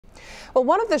Well,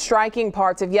 one of the striking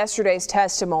parts of yesterday's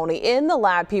testimony in the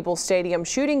Ladd Peoples Stadium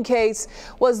shooting case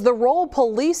was the role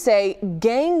police say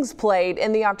gangs played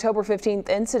in the October 15th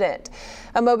incident.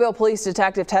 A Mobile police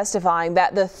detective testifying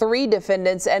that the 3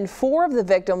 defendants and 4 of the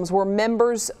victims were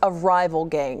members of rival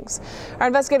gangs. Our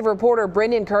investigative reporter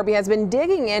Brendan Kirby has been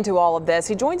digging into all of this.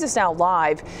 He joins us now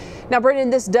live. Now, Brendan,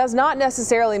 this does not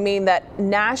necessarily mean that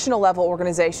national level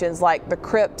organizations like the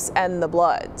Crips and the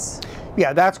Bloods.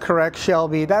 Yeah, that's correct,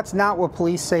 Shelby. That's not what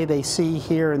police say they see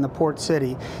here in the Port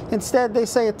City. Instead, they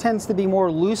say it tends to be more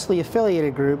loosely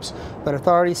affiliated groups, but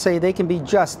authorities say they can be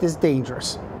just as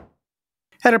dangerous.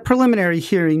 At a preliminary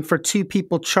hearing for 2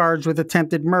 people charged with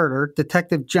attempted murder,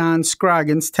 Detective John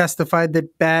Scroggins testified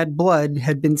that bad blood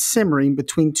had been simmering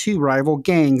between 2 rival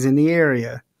gangs in the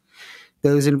area.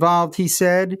 Those involved, he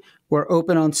said, were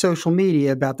open on social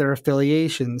media about their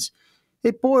affiliations.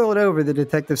 It boiled over, the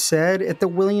detective said, at the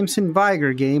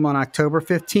Williamson-Viger game on October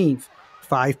 15th.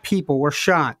 5 people were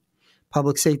shot.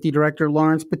 Public Safety Director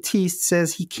Lawrence Batiste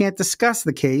says he can't discuss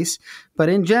the case, but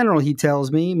in general, he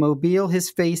tells me, Mobile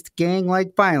has faced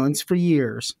gang-like violence for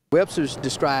years. Webster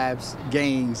describes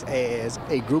gangs as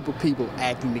a group of people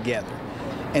acting together.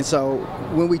 And so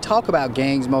when we talk about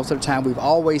gangs, most of the time we've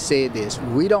always said this: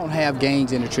 we don't have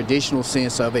gangs in the traditional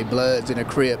sense of a Bloods and a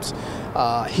Crips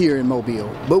here in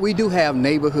Mobile, but we do have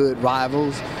neighborhood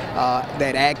rivals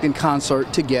that act in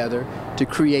concert together to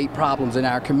create problems in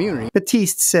our community.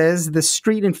 Batiste says the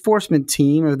street enforcement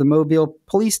team of the Mobile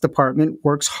Police Department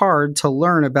works hard to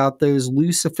learn about those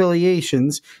loose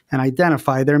affiliations and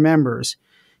identify their members.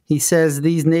 He says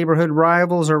these neighborhood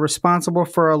rivals are responsible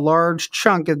for a large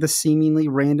chunk of the seemingly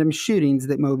random shootings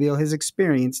that Mobile has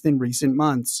experienced in recent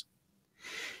months.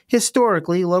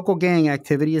 Historically, local gang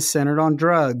activity is centered on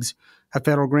drugs. A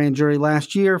federal grand jury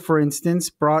last year, for instance,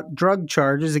 brought drug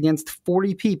charges against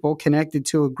 40 people connected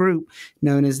to a group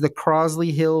known as the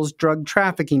Crosley Hills Drug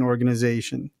Trafficking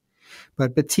Organization.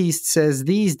 But Batiste says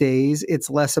these days it's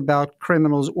less about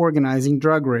criminals organizing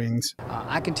drug rings.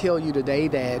 I can tell you today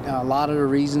that a lot of the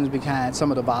reasons behind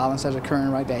some of the violence that's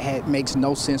occurring makes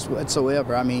no sense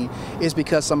whatsoever. I mean, it's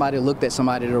because somebody looked at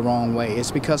somebody the wrong way.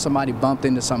 It's because somebody bumped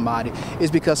into somebody.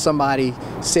 It's because somebody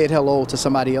said hello to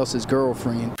somebody else's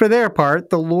girlfriend. For their part,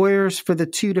 the lawyers for the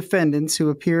 2 defendants who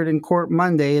appeared in court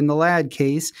Monday in the Ladd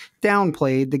case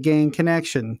downplayed the gang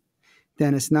connection.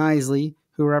 Dennis Nisley,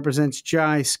 who represents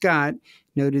Jai Scott,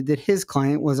 noted that his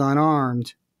client was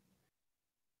unarmed.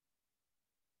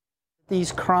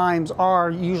 These crimes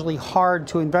are usually hard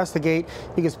to investigate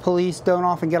because police don't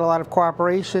often get a lot of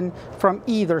cooperation from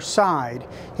either side.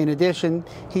 In addition,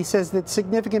 he says that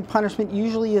significant punishment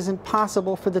usually isn't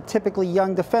possible for the typically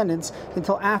young defendants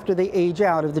until after they age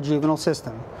out of the juvenile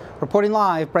system. Reporting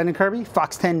live, Brendan Kirby,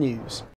 Fox 10 News.